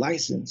buy a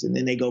license. And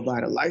then they go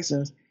buy the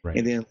license. right.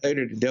 And then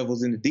later the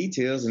devil's in the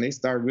details and they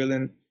start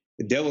the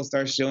devil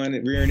starts showing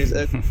it, rearing his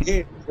ugly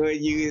head,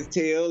 showing you his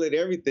tail and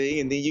everything.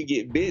 And then you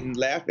get bitten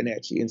laughing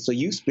at you. And so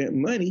you spent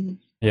money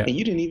Yeah. and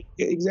you didn't even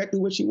get exactly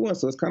what you want.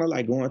 So it's kind of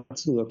like going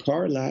to a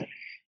car lot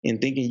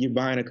and thinking you're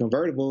buying a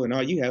convertible and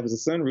all you have is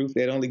a sunroof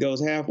that only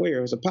goes halfway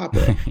or it's a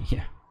pop-up.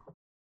 Yeah.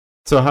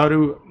 So how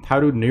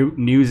do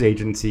news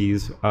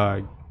agencies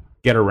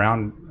get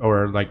around,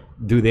 or like,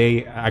 do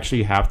they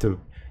actually have to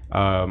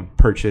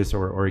purchase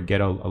or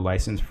get a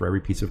license for every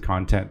piece of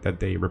content that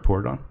they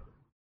report on?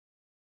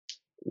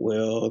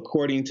 Well,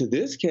 according to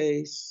this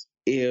case,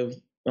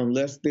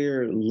 unless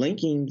they're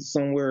linking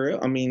somewhere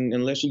else, I mean,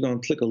 unless you're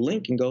going to click a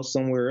link and go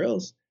somewhere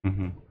else,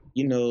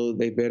 Mm-hmm.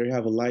 they better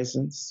have a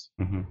license.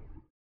 Mm-hmm.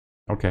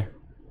 Okay.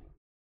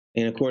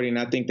 And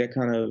I think that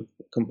kind of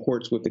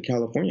comports with the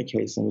California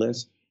case.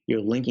 Unless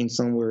you're linking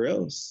somewhere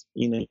else,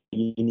 you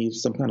need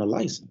some kind of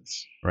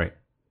license. Right.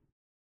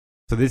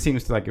 So this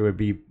seems like it would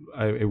be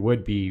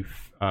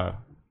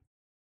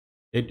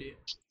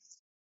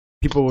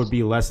people would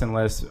be less and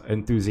less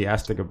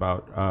enthusiastic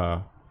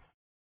about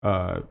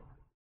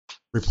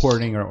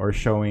reporting or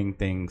showing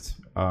things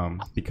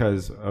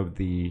because of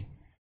the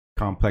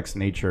complex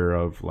nature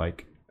of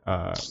like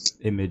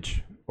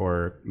image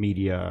or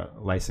media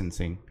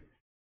licensing,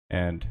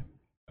 and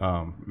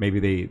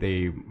maybe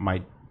they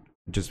might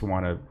just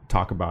want to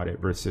talk about it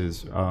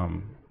versus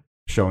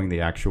showing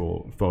the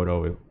actual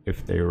photo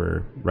if they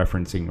were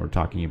referencing or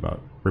talking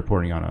about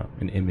reporting on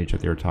an image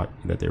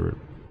that they were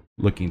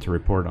looking to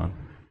report on,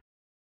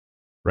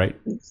 right?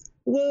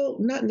 Well,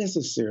 not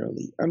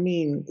necessarily. I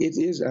mean, it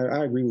is.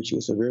 I agree with you.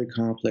 It's a very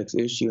complex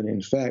issue, and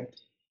in fact,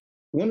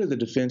 one of the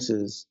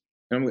defenses.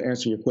 And I'm going to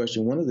answer your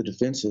question. One of the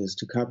defenses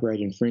to copyright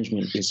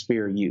infringement is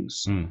fair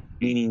use,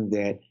 meaning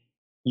that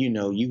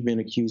you've been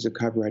accused of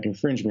copyright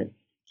infringement.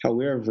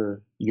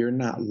 However, you're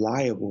not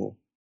liable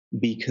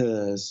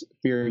because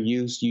fair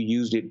use, you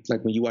used it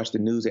like when you watch the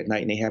news at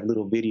night and they have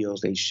little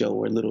videos they show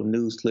or little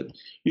news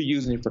clips. You're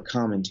using it for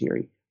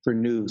commentary, for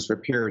news, for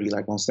parody,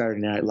 like on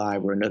Saturday Night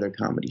Live or another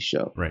comedy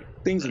show. Right.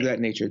 Things of that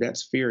nature.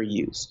 That's fair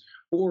use.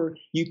 Or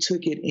you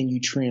took it and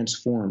you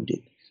transformed it.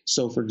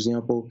 So, for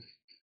example,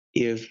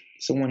 if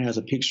someone has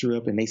a picture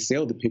up and they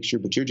sell the picture,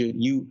 but you're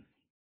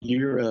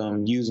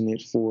using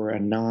it for a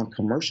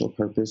non-commercial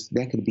purpose,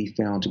 that could be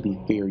found to be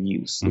fair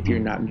use if you're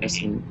not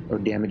messing or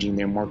damaging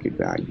their market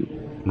value,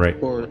 right?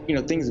 Or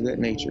things of that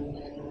nature.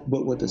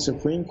 But what the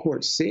Supreme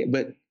Court said,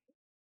 but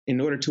in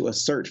order to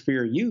assert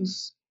fair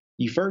use,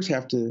 you first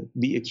have to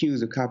be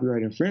accused of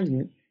copyright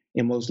infringement,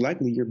 and most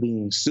likely you're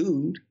being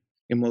sued,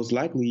 and most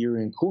likely you're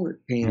in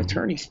court paying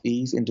attorney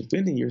fees and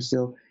defending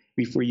yourself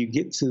before you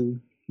get to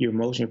your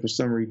motion for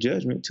summary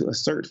judgment to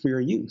assert fair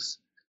use.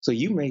 So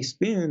you may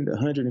spend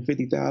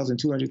 $150,000,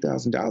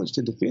 $200,000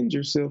 to defend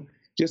yourself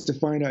just to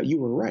find out you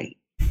were right,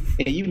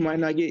 and you might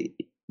not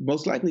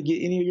most likely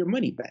get any of your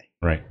money back.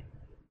 Right.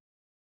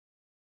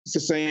 It's the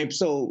same.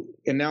 So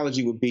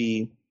analogy would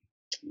be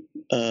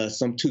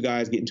some two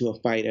guys get into a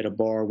fight at a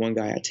bar. One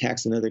guy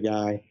attacks another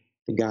guy.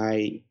 The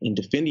guy, in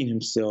defending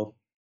himself,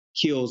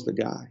 kills the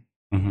guy.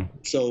 Mm-hmm.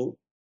 So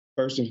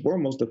first and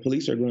foremost, the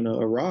police are going to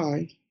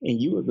arrive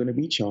and you are going to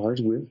be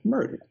charged with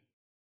murder.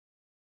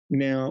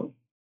 Now,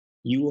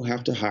 you will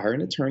have to hire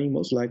an attorney,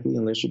 most likely,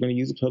 unless you're going to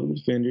use a public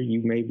defender.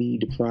 You may be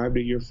deprived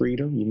of your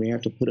freedom. You may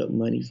have to put up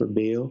money for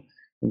bail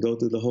and go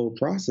through the whole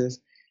process.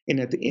 And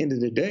at the end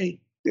of the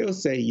day, they'll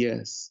say,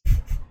 yes,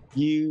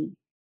 you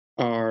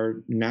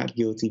are not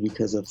guilty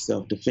because of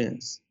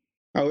self-defense.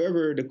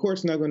 However, the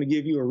court's not going to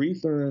give you a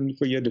refund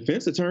for your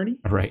defense attorney.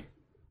 Right.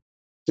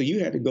 So you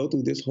had to go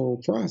through this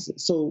whole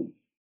process. So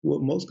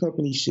what most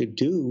companies should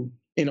do,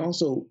 and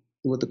also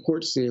what the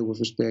court said with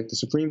respect to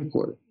Supreme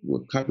Court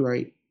with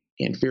copyright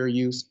and fair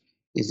use,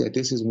 is that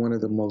this is one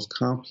of the most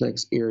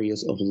complex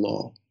areas of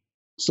law.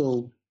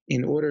 So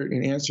in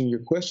answering your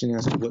question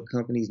as to what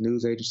companies,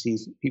 news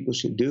agencies, people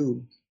should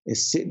do,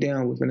 is sit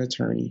down with an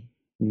attorney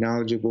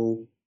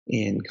knowledgeable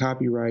in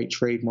copyright,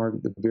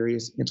 trademark, the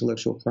various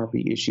intellectual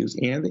property issues,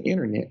 and the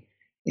internet,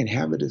 and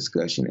have a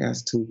discussion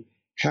as to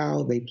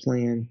how they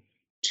plan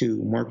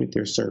to market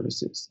their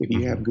services. If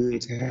you have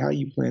goods, how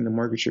you plan to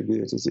market your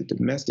goods. Is it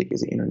domestic?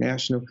 Is it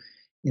international?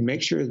 And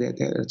make sure that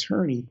that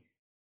attorney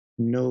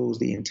knows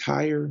the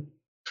entire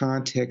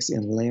context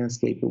and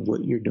landscape of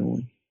what you're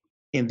doing.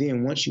 And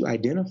then once you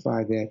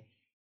identify that,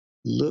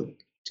 look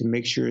to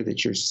make sure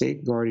that you're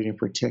safeguarded and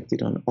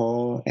protected on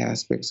all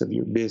aspects of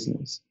your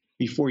business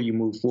before you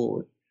move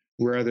forward,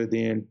 rather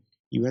than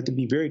you have to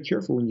be very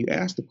careful when you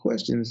ask the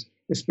questions,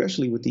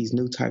 especially with these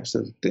new types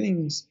of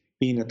things,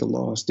 being that the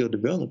law is still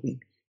developing.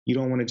 You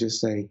don't want to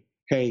just say,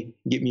 hey,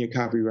 get me a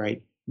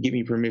copyright, get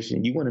me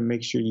permission. You want to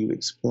make sure you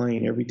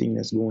explain everything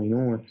that's going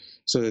on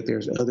so that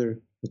there's other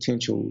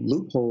potential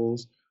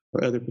loopholes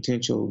or other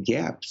potential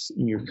gaps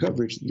in your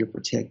coverage that you're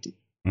protected.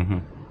 Mm-hmm.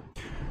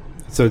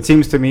 So it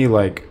seems to me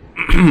like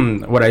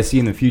what I see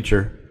in the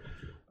future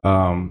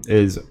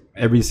is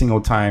every single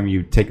time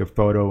you take a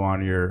photo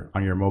on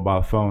your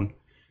mobile phone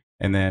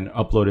and then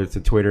upload it to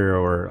Twitter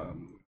or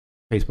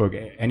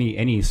Facebook,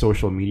 any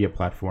social media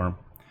platform,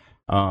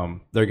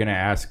 they're gonna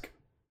ask,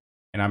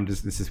 and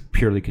this is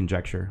purely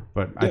conjecture,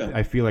 but yeah.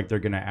 I feel like they're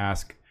gonna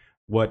ask,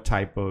 what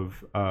type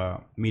of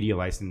media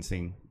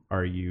licensing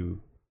are you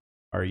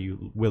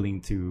willing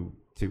to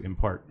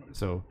impart?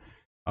 So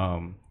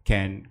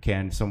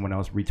can someone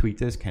else retweet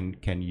this?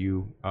 Can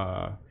you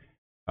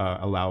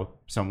allow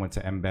someone to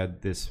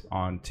embed this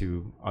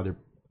onto other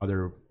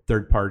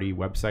third-party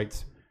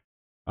websites?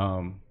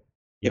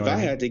 If I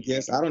had to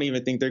guess, I don't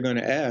even think they're going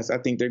to ask. I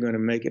think they're going to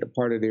make it a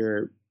part of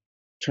their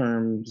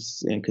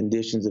terms and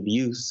conditions of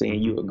use,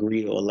 saying you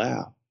agree to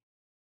allow.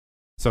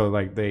 So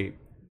like they're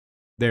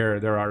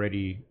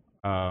already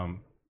so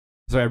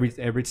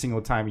every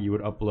single time you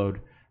would upload,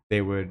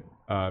 they would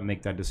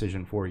make that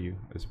decision for you.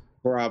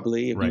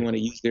 Probably, if you want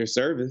to use their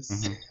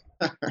service.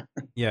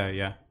 Mm-hmm.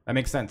 Yeah, that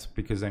makes sense,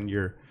 because then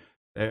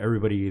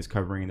everybody is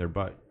covering their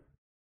butt.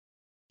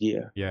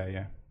 Yeah.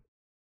 Yeah,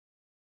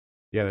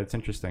 that's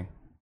interesting.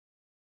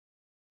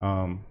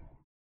 Let's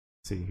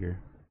see here.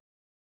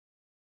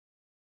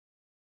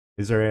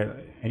 Is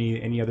there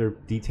any other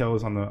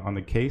details on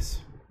the case,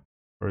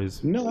 or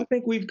is? No, I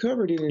think we've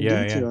covered it in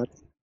detail. Yeah.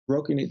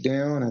 Broken it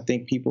down. I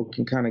think people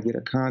can kind of get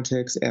a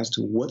context as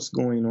to what's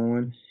going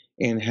on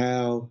and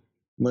how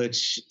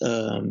much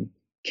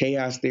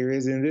chaos there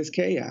is in this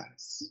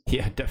chaos.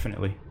 Yeah,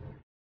 definitely.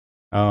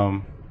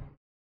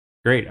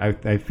 Great.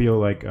 I feel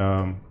like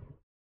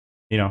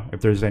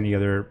if there's any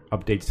other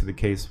updates to the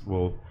case,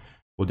 we'll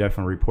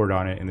definitely report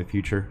on it in the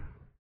future.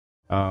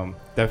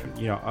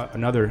 Definitely,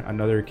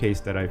 another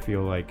case that I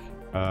feel like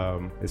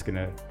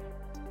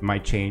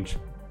might change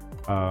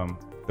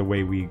the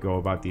way we go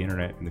about the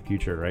internet in the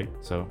future, right?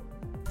 So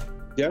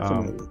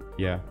definitely.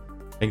 Yeah.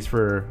 Thanks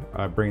for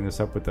bringing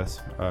this up with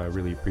us.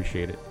 Really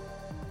appreciate it.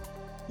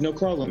 No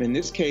problem. And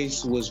this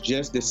case was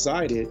just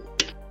decided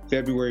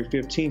February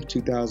 15th,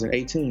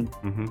 2018.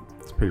 Mm-hmm.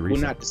 It's pretty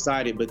recent. Well, not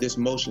decided, but this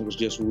motion was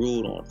just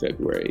ruled on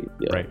February.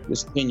 Yeah. Right.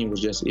 This opinion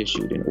was just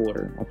issued in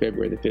order on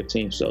February the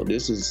 15th. So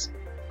this is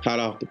hot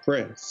off the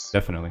press.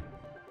 Definitely.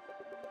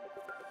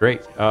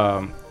 Great.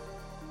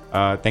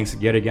 Thanks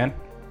yet again,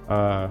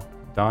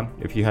 Don.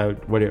 If you have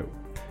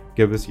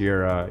give us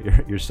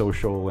your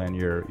social and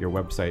your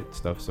website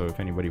stuff. So if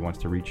anybody wants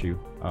to reach you,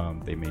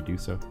 they may do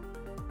so.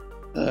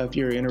 If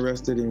you're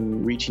interested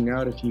in reaching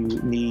out, if you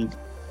need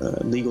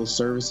legal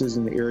services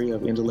in the area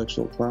of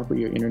intellectual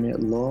property or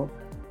internet law,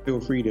 feel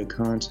free to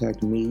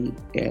contact me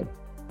at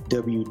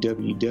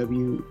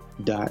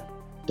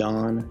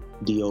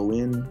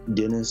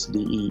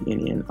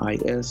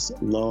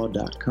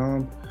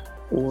www.dennis.law.com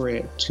or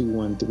at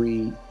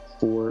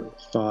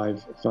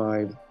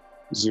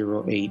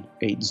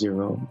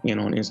 213-455-0880 and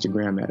on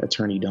Instagram at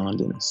Attorney Don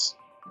Dennis.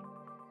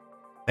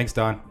 Thanks,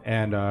 Don.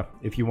 And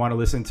if you want to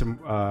listen to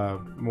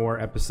more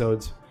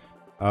episodes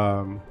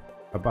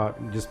about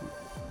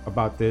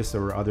this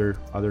or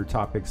other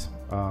topics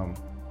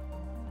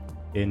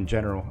in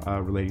general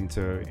relating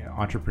to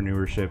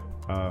entrepreneurship,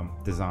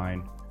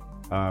 design,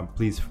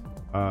 please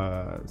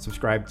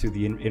subscribe to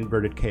the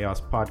Inverted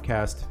Chaos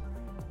podcast.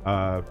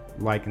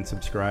 Like and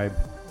subscribe,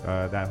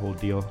 that whole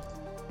deal.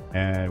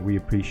 And we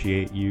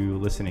appreciate you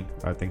listening.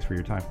 Thanks for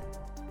your time.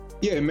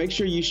 Yeah, and make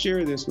sure you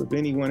share this with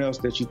anyone else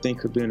that you think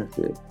could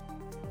benefit.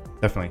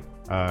 Definitely.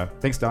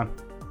 Thanks, Don.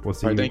 We'll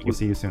see you. We'll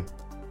see you soon.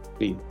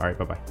 See you. All right.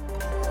 Bye-bye.